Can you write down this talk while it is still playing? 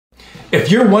If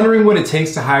you're wondering what it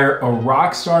takes to hire a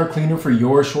rock star cleaner for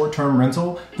your short-term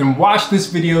rental, then watch this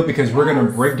video because we're gonna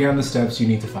break down the steps you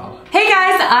need to follow. Hey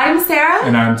guys, I'm Sarah.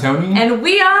 And I'm Tony. And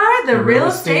we are the Real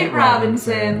Estate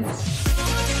Robinsons.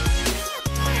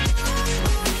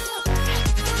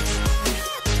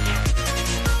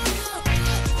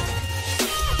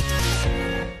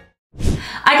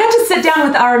 I got to sit down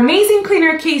with our amazing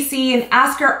cleaner, Casey, and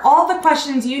ask her all the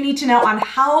questions you need to know on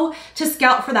how to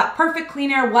scout for that perfect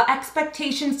cleaner, what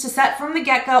expectations to set from the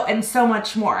get-go, and so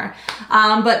much more.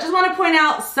 But just want to point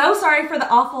out, so sorry for the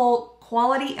awful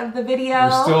quality of the video.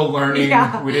 We're still learning.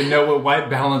 Yeah. We didn't know what white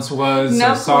balance was,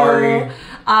 no so sorry.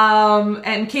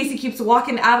 And Casey keeps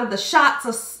walking out of the shot,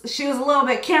 so she was a little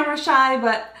bit camera shy,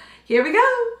 but here we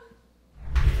go.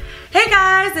 Hey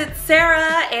guys, it's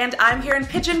Sarah and I'm here in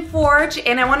Pigeon Forge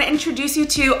and I want to introduce you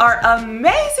to our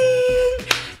amazing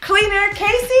cleaner,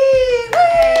 Casey.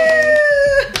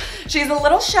 Woo! She's a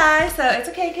little shy, so it's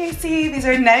okay, Casey. These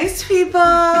are nice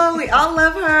people. We all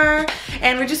love her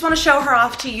and we just want to show her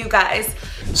off to you guys.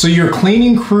 So your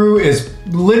cleaning crew is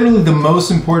literally the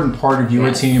most important part of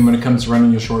your team when it comes to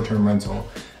running your short-term rental.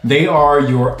 They are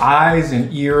your eyes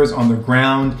and ears on the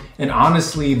ground, and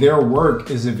honestly, their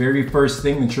work is the very first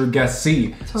thing that your guests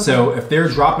see. Totally. So if they're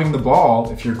dropping the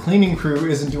ball, if your cleaning crew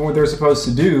isn't doing what they're supposed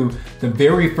to do, the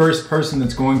very first person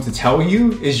that's going to tell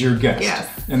you is your guest. Yes.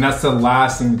 And that's the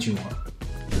last thing that you want.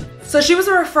 So she was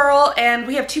a referral and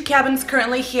we have 2 cabins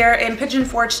currently here in Pigeon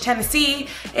Forge, Tennessee,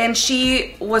 and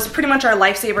she was pretty much our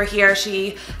lifesaver here.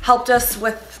 She helped us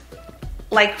with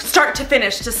like start to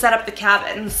finish to set up the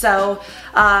cabin. So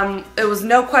it was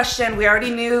no question, we already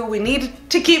knew we needed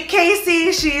to keep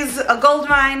Casey. She's a gold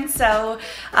mine. So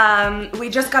we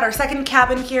just got our 2nd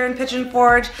cabin here in Pigeon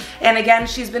Forge. And again,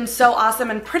 she's been so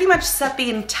awesome and pretty much set the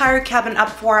entire cabin up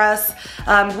for us.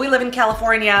 We live in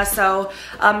California, so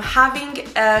having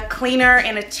a cleaner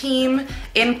and a team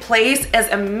in place is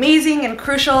amazing and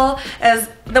crucial, as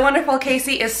the wonderful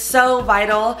Casey is so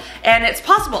vital, and it's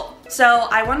possible. So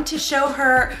I wanted to show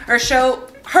her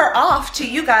off to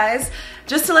you guys,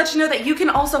 just to let you know that you can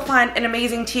also find an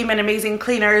amazing team and amazing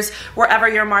cleaners wherever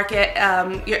your market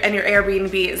and your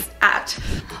Airbnb is at.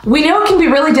 We know it can be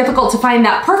really difficult to find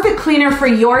that perfect cleaner for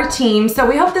your team, so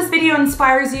we hope this video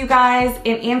inspires you guys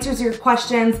and answers your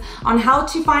questions on how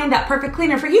to find that perfect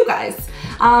cleaner for you guys.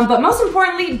 But most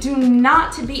importantly, do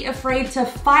not to be afraid to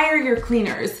fire your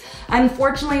cleaners.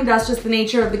 Unfortunately, that's just the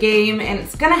nature of the game, and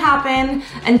it's gonna happen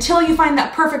until you find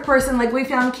that perfect person like we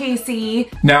found Casey.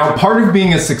 Now, part of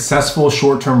being a successful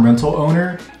short-term rental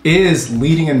owner is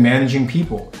leading and managing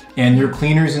people. And your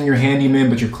cleaners and your handymen,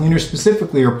 but your cleaners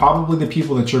specifically, are probably the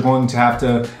people that you're going to have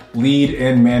to lead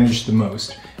and manage the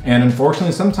most. And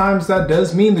unfortunately, sometimes that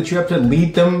does mean that you have to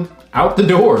lead them out the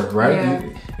door, right? Yeah.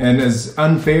 And as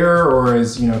unfair or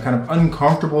as, kind of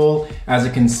uncomfortable as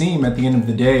it can seem, at the end of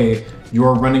the day,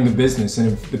 you're running a business,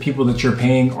 and if the people that you're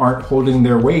paying aren't holding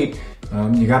their weight,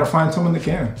 you gotta find someone that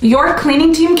can. Your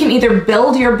cleaning team can either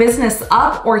build your business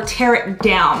up or tear it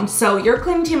down. So your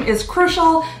cleaning team is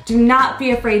crucial. Do not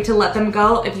be afraid to let them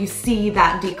go if you see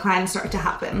that decline start to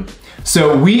happen.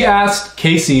 So we asked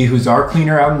Casey, who's our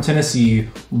cleaner out in Tennessee,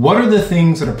 what are the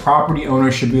things that a property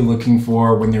owner should be looking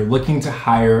for when they're looking to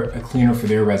hire a cleaner for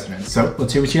their residence? So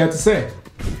let's hear what you have to say.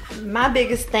 My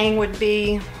biggest thing would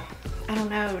be, I don't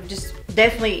know, just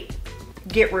definitely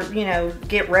get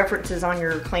references on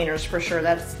your cleaners for sure.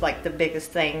 That's like the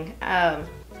biggest thing.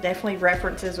 Definitely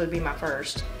references would be my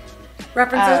first.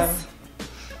 References?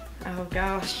 Oh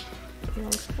gosh.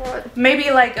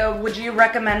 Maybe like, would you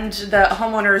recommend the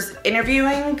homeowners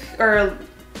interviewing, or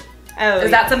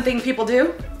is that something people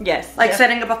do? Yes. Like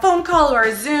setting up a phone call or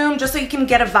a Zoom, just so you can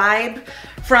get a vibe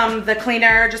from the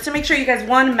cleaner, just to make sure you guys,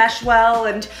 one, mesh well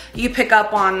and you pick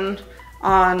up on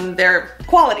their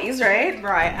qualities, right?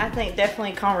 Right. I think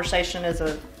definitely conversation is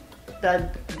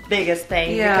the biggest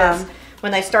thing. Yeah. Because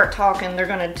when they start talking, they're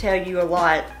going to tell you a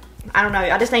lot. I don't know.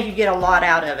 I just think you get a lot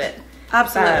out of it.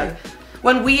 Absolutely.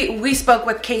 When we spoke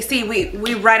with Casey,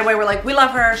 we right away were like, we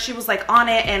love her. She was like on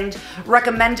it and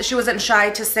recommend. She wasn't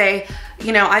shy to say,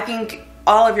 I think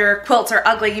all of your quilts are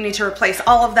ugly, you need to replace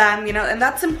all of them, and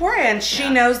that's important. She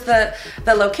knows the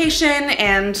location,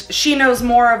 and she knows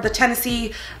more of the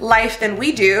Tennessee life than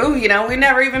we do. We've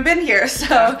never even been here,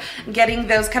 so getting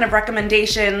those kind of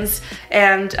recommendations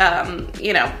and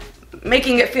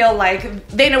making it feel like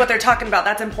they know what they're talking about,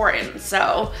 that's important.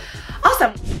 So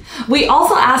awesome. We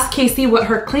also asked Casey what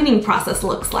her cleaning process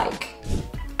looks like.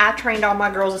 I trained all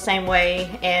my girls the same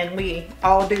way, and we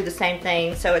all do the same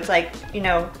thing. So it's like,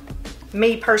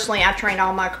 me personally, I train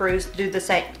all my crews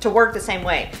to work the same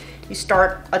way. You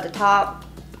start at the top,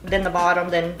 then the bottom,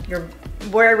 then your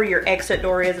wherever your exit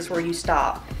door is where you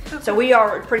stop. Okay. So we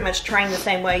are pretty much trained the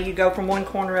same way. You go from one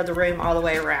corner of the room all the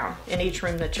way around in each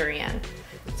room that you're in.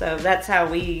 So that's how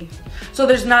we... So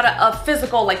there's not a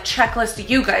physical like checklist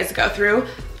you guys go through,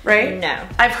 right? No.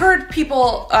 I've heard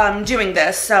people doing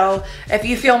this, so if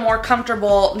you feel more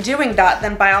comfortable doing that,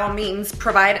 then by all means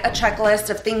provide a checklist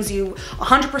of things you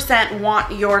 100%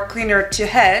 want your cleaner to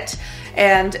hit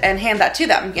and hand that to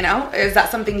them, you know? Is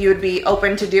that something you would be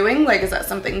open to doing? Like, is that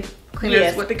something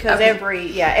cleaners would... Because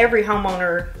every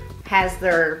homeowner has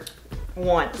their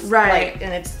wants. Right. Like,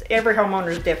 and it's every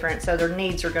homeowner is different, so their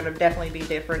needs are going to definitely be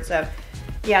different. So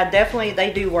yeah, definitely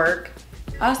they do work.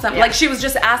 Awesome. Yeah. Like she was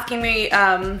just asking me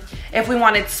if we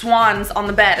wanted swans on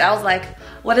the bed. I was like,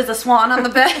 what is a swan on the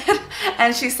bed?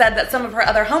 And she said that some of her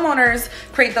other homeowners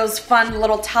create those fun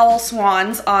little towel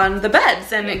swans on the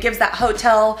beds, and it gives that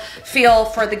hotel feel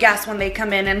for the guests when they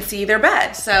come in and see their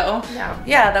bed. So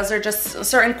yeah, those are just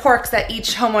certain quirks that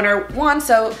each homeowner wants,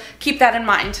 so keep that in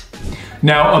mind.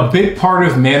 Now, a big part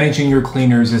of managing your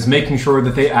cleaners is making sure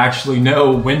that they actually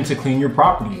know when to clean your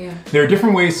property. Yeah. There are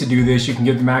different ways to do this. You can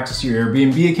give them access to your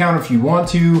Airbnb account if you want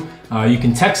to. You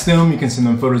can text them, you can send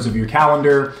them photos of your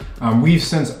calendar. We've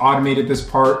since automated this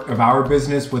part of our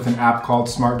business with an app called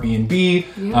Smart B&B,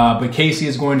 but Casey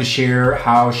is going to share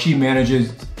how she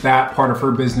manages that part of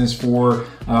her business for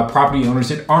property owners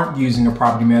that aren't using a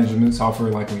property management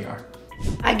software like we are.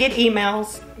 I get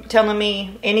emails telling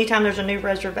me anytime there's a new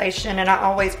reservation, and I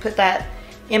always put that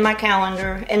in my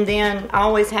calendar, and then I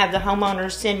always have the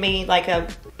homeowners send me like a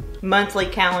monthly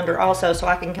calendar also, so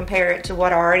I can compare it to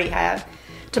what I already have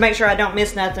to make sure I don't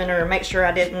miss nothing, or make sure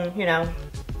I didn't, you know,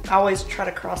 I always try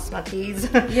to cross my T's.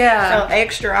 Yeah.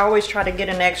 So I always try to get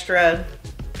an extra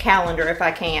calendar if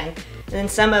I can. And then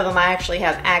some of them I actually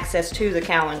have access to the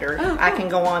calendar. Oh, cool. I can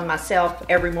go on myself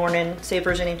every morning, see if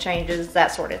there's any changes,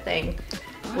 that sort of thing.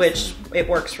 Awesome. Which it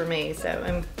works for me. So,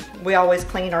 and we always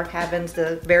clean our cabins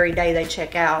the very day they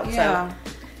check out. Yeah. So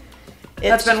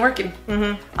that's been working.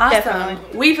 Mm-hmm, awesome.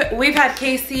 definitely. We've had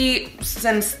Casey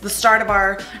since the start of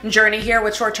our journey here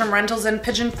with short-term rentals in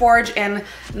Pigeon Forge, and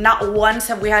not once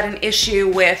have we had an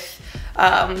issue with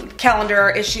calendar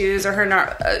issues or her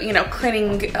not,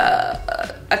 cleaning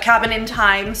a cabin in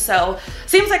time. So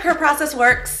seems like her process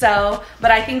works. So,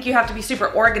 but I think you have to be super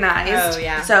organized. Oh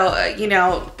yeah.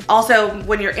 So also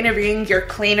when you're interviewing your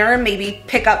cleaner, maybe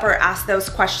pick up or ask those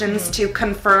questions to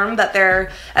confirm that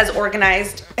they're as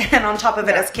organized and on top of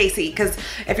it as Casey. Because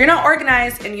if you're not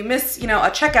organized and you miss, a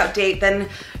checkout date, then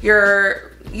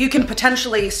you can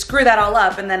potentially screw that all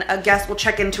up, and then a guest will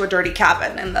check into a dirty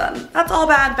cabin, and then that's all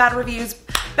bad.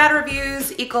 Bad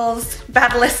reviews equals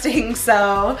bad listings.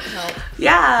 So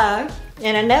yeah.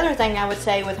 And another thing I would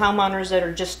say with homeowners that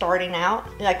are just starting out,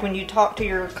 like when you talk to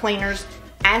your cleaners,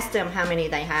 ask them how many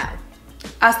they have.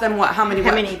 Ask them what? How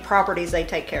many properties they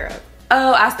take care of.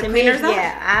 Oh, ask the cleaners that?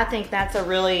 Yeah, I think that's a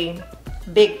really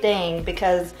big thing,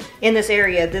 because in this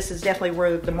area, this is definitely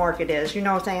where the market is. You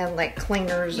know what I'm saying? Like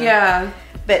cleaners. Yeah.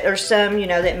 But there's some,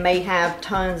 that may have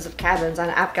tons of cabins. And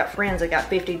I've got friends that got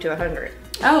 50 to 100.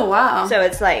 Oh, wow. So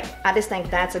it's like, I just think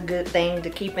that's a good thing to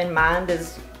keep in mind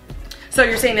is... So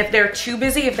you're saying if they're too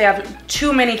busy, if they have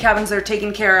too many cabins they're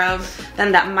taking care of,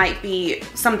 then that might be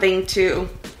something to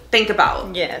think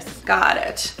about. Yes. Got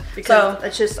it. Because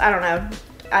it's just, I don't know.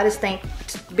 I just think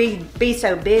to be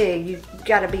so big, you've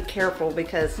got to be careful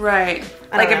because... Right.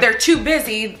 Like if they're too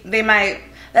busy, they might...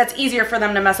 That's easier for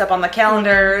them to mess up on the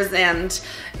calendars and,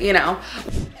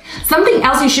 Something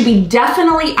else you should be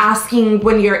definitely asking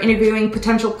when you're interviewing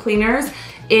potential cleaners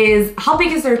is how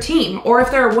big is their team? Or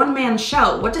if they're a one-man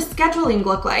show, what does scheduling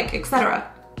look like, etc.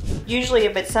 Usually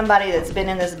if it's somebody that's been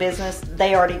in this business,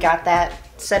 they already got that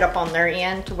set up on their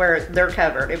end to where they're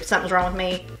covered. If something's wrong with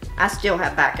me, I still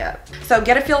have backup. So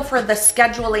get a feel for the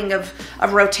scheduling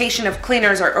of rotation of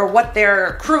cleaners or what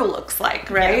their crew looks like,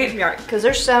 right? Yeah, because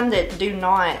there's some that do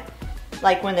not,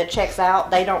 like when it checks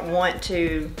out, they don't want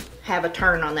to have a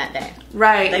turn on that day.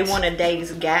 Right. They want a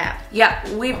day's gap. Yeah,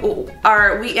 we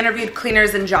interviewed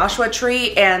cleaners in Joshua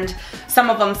Tree, and some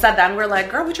of them said that, and we're like,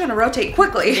 girl, we're trying to rotate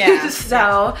quickly. Yeah.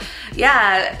 So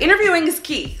yeah, interviewing is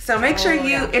key. So make sure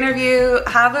you interview,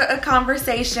 have a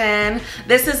conversation.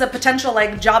 This is a potential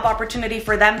job opportunity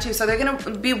for them too, so they're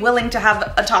gonna be willing to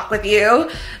have a talk with you.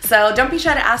 So don't be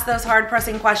shy to ask those hard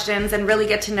pressing questions and really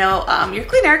get to know your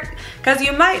cleaner, because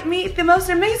you might meet the most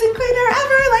amazing cleaner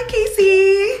ever, like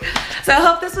Casey. So I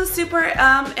hope this was super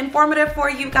super informative for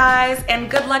you guys, and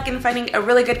good luck in finding a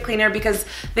really good cleaner, because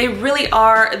they really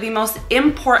are the most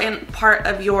important part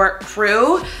of your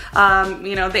crew.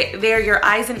 You know, they're your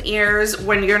eyes and ears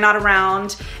when you're not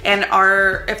around, and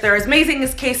if they're as amazing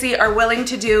as Casey, are willing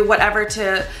to do whatever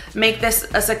to make this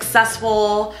a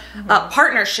successful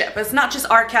partnership. It's not just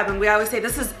our cabin. We always say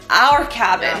this is our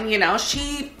cabin. You know,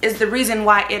 she is the reason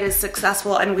why it is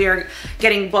successful and we are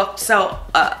getting booked so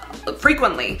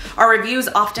frequently. Our reviews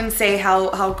often say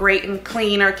how great and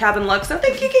clean our cabin looks, so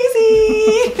thank you,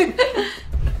 Casey.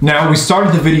 Now, we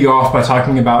started the video off by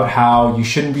talking about how you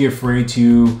shouldn't be afraid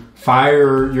to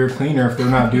fire your cleaner if they're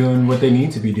not doing what they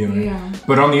need to be doing. Yeah.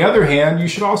 But on the other hand, you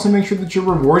should also make sure that you're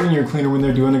rewarding your cleaner when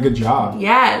they're doing a good job.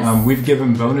 Yes. We've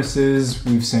given bonuses,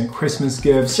 we've sent Christmas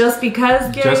gifts. Just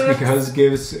because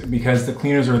gifts, because the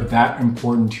cleaners are that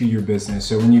important to your business.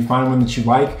 So when you find one that you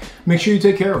like, make sure you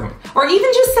take care of them. Or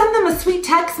even just send them a sweet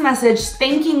text message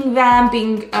thanking them,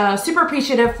 being super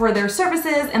appreciative for their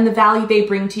services and the value they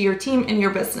bring to your team and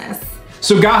your business.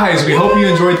 So guys, we hope you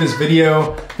enjoyed this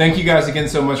video. Thank you guys again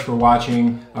so much for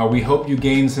watching. We hope you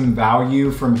gained some value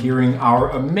from hearing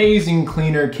our amazing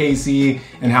cleaner, Casey,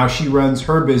 and how she runs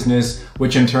her business,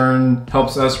 which in turn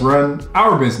helps us run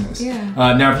our business.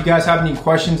 Now, if you guys have any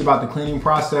questions about the cleaning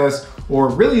process or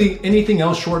really anything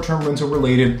else short-term rental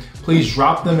related, please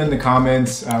drop them in the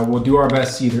comments. We'll do our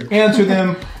best to either answer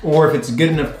them, or if it's a good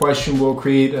enough question, we'll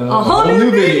create a whole new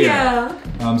video.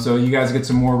 So you guys get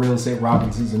some more real estate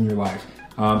Robinsons in your life.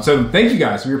 So thank you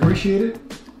guys, we appreciate it.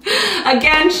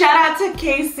 Again, shout out to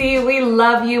Casey. We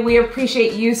love you. We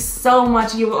appreciate you so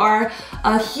much. You are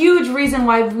a huge reason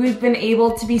why we've been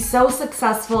able to be so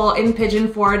successful in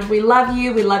Pigeon Forge. We love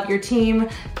you. We love your team.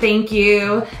 Thank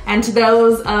you. And to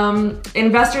those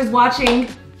investors watching,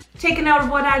 take a note of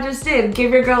what I just did.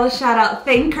 Give your girl a shout out.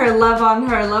 Thank her, love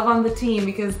on the team,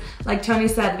 because like Tony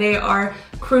said, they are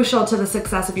crucial to the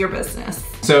success of your business.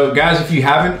 So guys, if you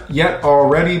haven't yet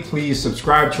already, please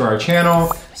subscribe to our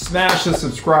channel. Smash the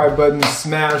subscribe button,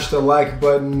 smash the like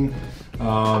button.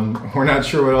 We're not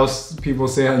sure what else people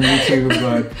say on YouTube,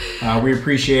 but we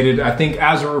appreciate it. I think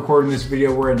as we're recording this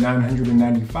video, we're at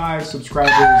 995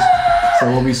 subscribers. So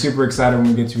we'll be super excited when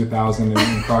we get to 1,000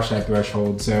 and cross that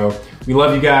threshold. So we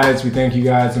love you guys, we thank you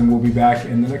guys, and we'll be back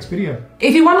in the next video.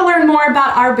 If you want to learn more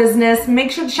about our business,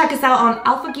 make sure to check us out on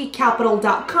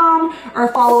alphageekcapital.com or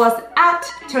follow us at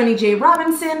Tony J.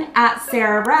 Robinson, at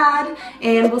Sarah Rad,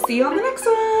 and we'll see you on the next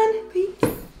one. Peace.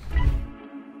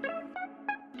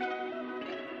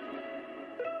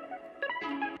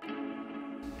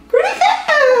 Pretty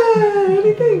good! What do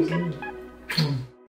you think?